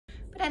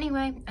But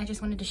anyway, I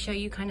just wanted to show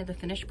you kind of the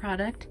finished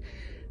product.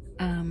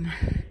 Hi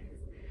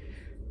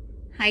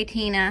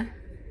Tina,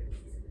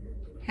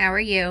 how are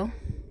you?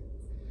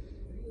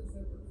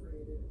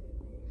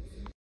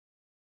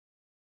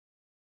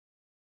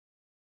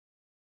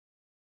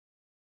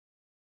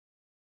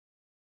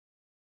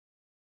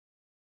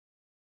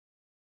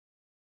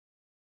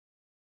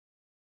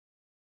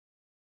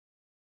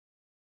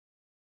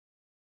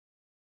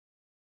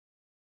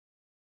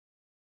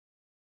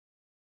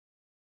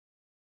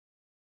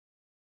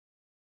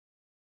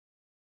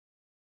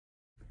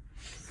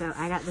 So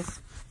I got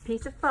this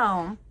piece of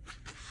foam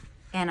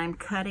and I'm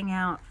cutting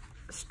out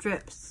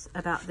strips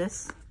about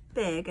this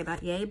big,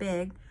 about yay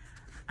big,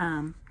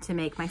 to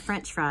make my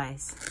French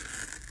fries.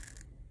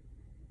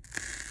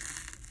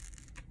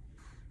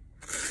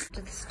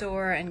 To the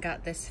store and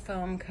got this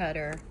foam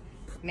cutter.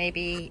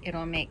 Maybe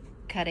it'll make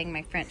cutting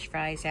my French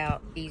fries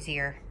out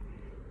easier.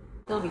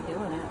 They'll be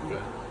doing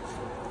it.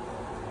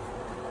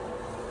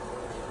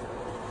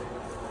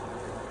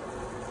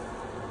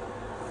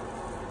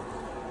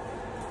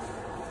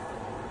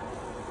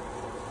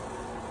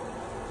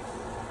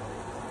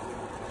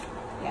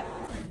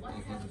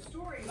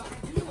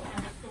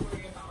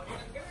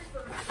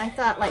 I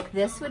thought like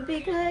this would be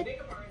good.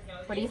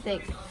 What do you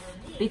think?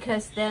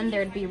 Because then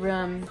there'd be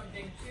room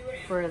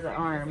for the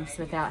arms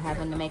without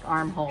having to make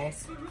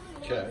armholes.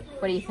 Okay.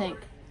 What do you think?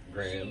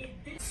 Grand.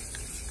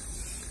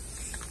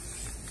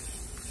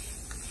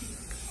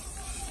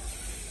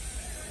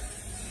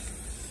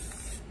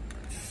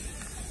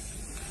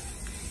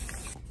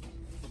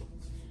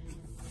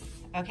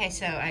 Okay,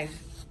 so I've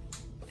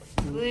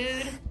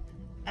glued,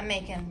 I'm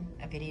making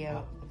a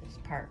video of this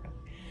part.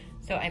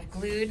 So I've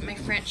glued my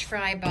French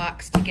fry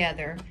box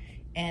together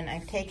and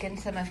I've taken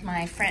some of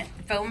my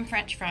foam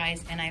French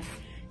fries and I've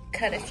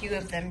cut a few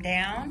of them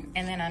down,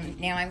 and then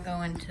now I'm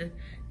going to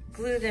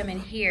glue them in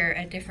here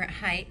at different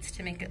heights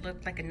to make it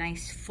look like a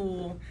nice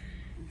full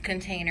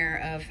container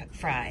of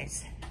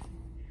fries.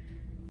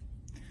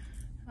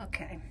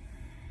 Okay.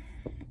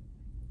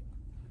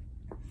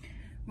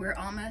 We're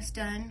almost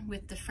done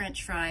with the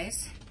French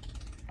fries.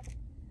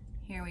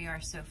 Here we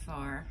are so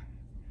far.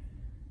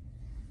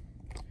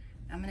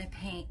 I'm gonna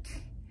paint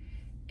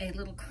a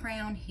little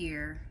crown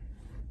here,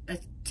 a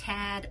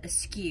tad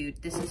askew.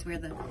 This is where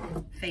the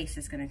face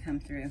is gonna come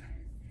through.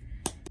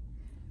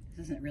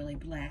 This isn't really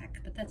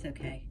black, but that's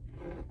okay.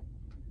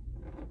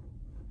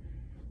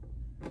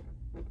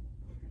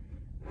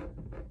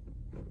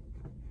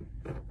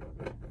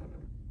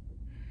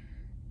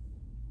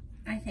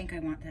 I think I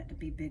want that to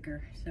be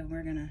bigger, so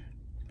we're gonna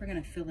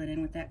fill it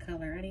in with that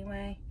color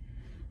anyway.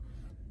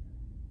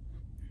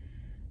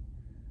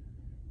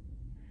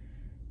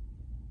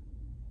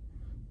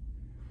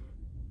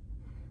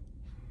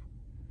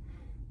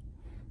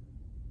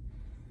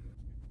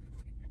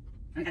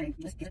 Okay,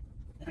 let's get it.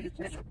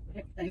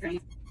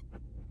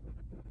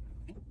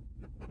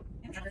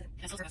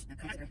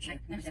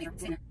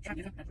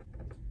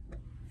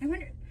 I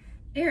wonder,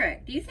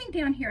 Eric, do you think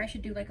down here I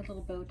should do like a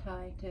little bow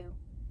tie too?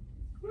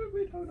 What are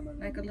we talking about?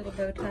 Like a little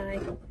bow tie?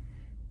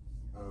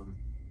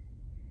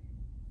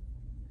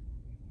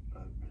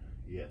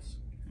 Yes.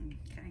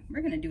 Okay,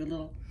 we're gonna do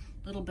a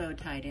little bow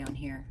tie down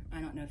here. I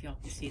don't know if y'all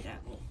can see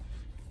that. We'll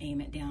aim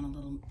it down a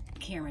little,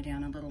 camera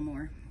down a little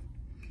more.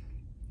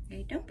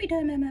 Hey, don't be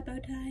done with my bow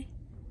tie.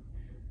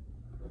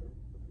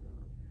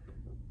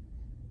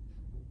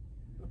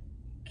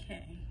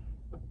 Okay.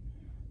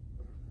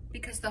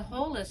 Because the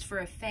hole is for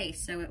a face,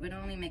 so it would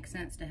only make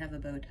sense to have a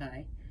bow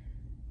tie.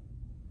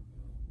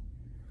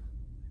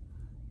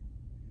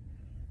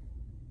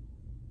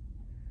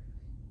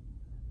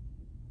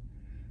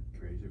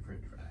 Crazy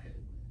French fry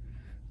head.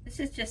 This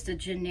is just a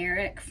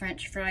generic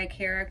French fry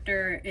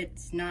character.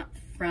 It's not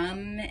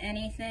from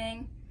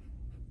anything.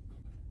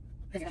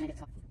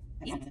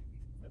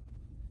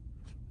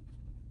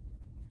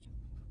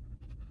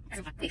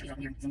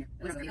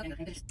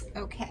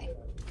 Okay,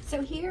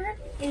 so here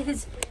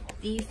is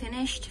the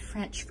finished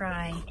French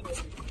fry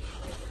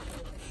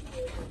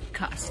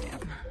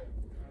costume.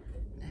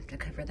 I have to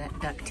cover that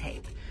duct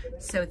tape.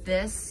 So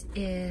this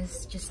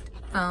is just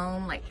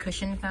foam, like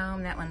cushion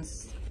foam. That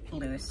one's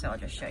loose, so I'll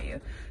just show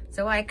you.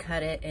 So I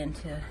cut it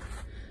into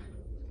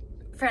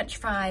French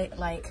fry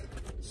like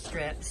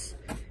strips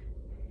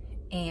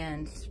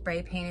and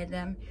spray painted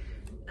them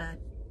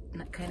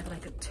kind of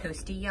like a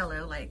toasty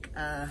yellow, like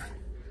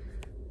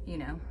you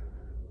know,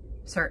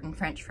 certain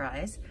French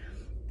fries.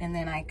 And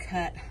then I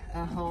cut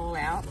a hole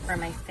out for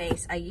my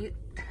face. I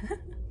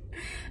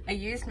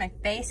used my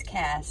face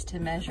cast to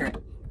measure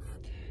it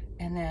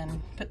and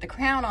then put the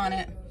crown on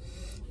it,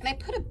 and I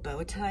put a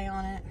bow tie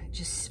on it. It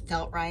just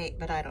felt right,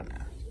 but I don't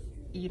know.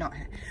 You don't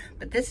have,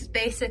 but this is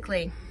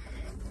basically,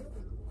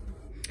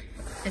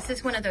 this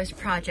is one of those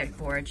project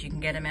boards. You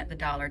can get them at the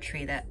Dollar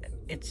Tree that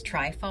it's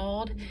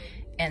trifold.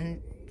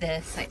 And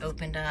this I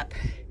opened up,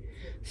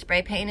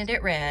 spray painted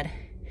it red.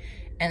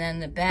 And then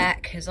the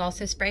back is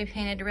also spray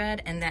painted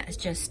red. And that is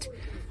just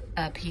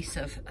a piece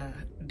of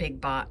big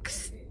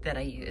box that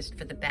I used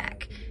for the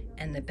back.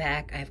 And the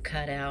back I've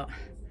cut out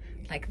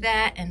like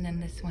that, and then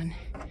this one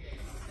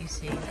you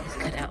see is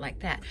cut out like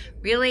that.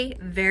 Really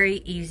very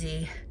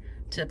easy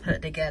to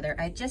put together.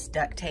 I just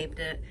duct taped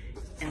it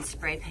and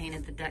spray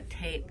painted the duct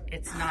tape.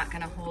 It's not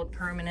gonna hold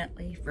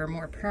permanently. For a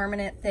more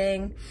permanent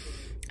thing,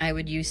 I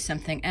would use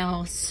something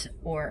else,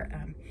 or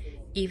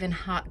even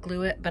hot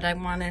glue it, but I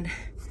wanted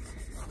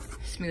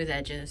smooth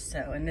edges,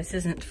 so, and this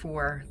isn't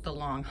for the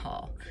long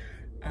haul.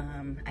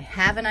 I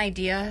have an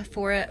idea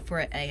for it,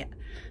 for a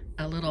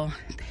little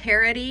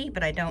parody,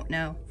 but I don't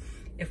know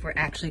if we're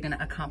actually gonna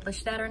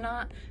accomplish that or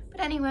not.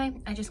 But anyway,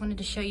 I just wanted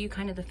to show you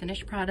kind of the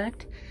finished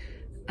product.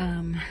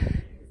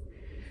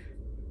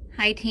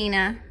 Hi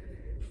Tina,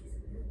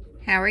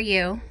 how are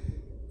you?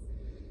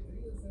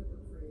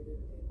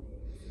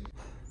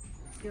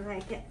 Do I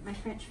get my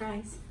French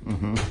fries?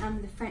 Mm-hmm.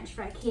 I'm the French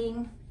fry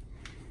king.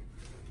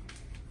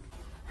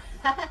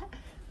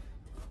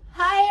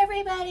 Hi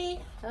everybody.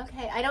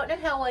 Okay, I don't know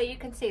how well you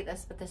can see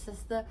this, but this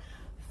is the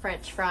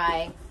French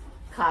fry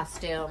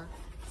costume.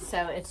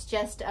 So it's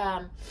just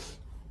a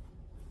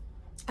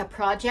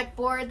project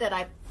board that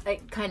I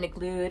kind of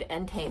glued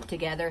and taped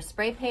together,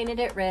 spray painted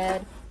it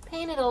red,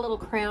 painted a little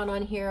crown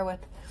on here with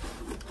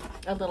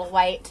a little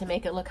white to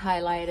make it look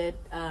highlighted,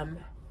 and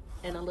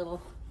a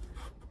little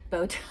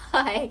bow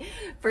tie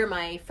for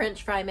my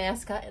French fry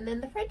mascot, and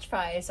then the French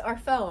fries are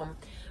foam.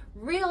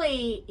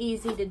 Really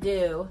easy to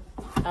do,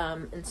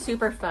 and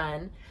super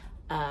fun.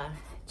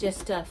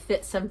 Just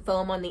fit some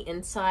foam on the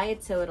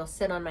inside so it'll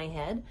sit on my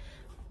head,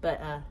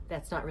 but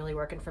that's not really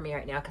working for me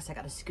right now because I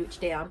got to scooch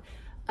down.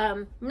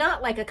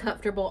 Not like a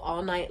comfortable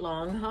all night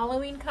long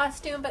Halloween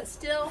costume, but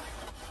still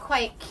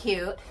quite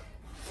cute.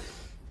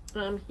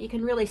 You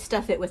can really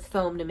stuff it with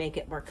foam to make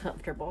it more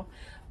comfortable,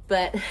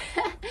 but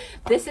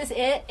this is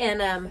it.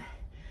 And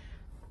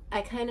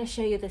I kind of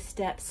show you the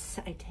steps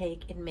I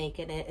take in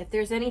making it. If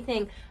there's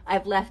anything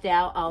I've left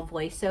out, I'll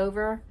voice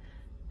over,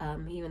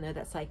 even though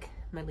that's like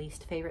my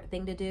least favorite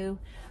thing to do.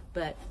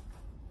 But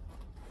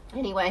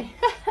anyway,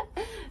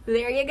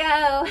 there you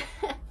go.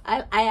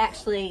 I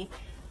actually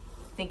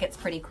think it's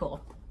pretty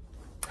cool.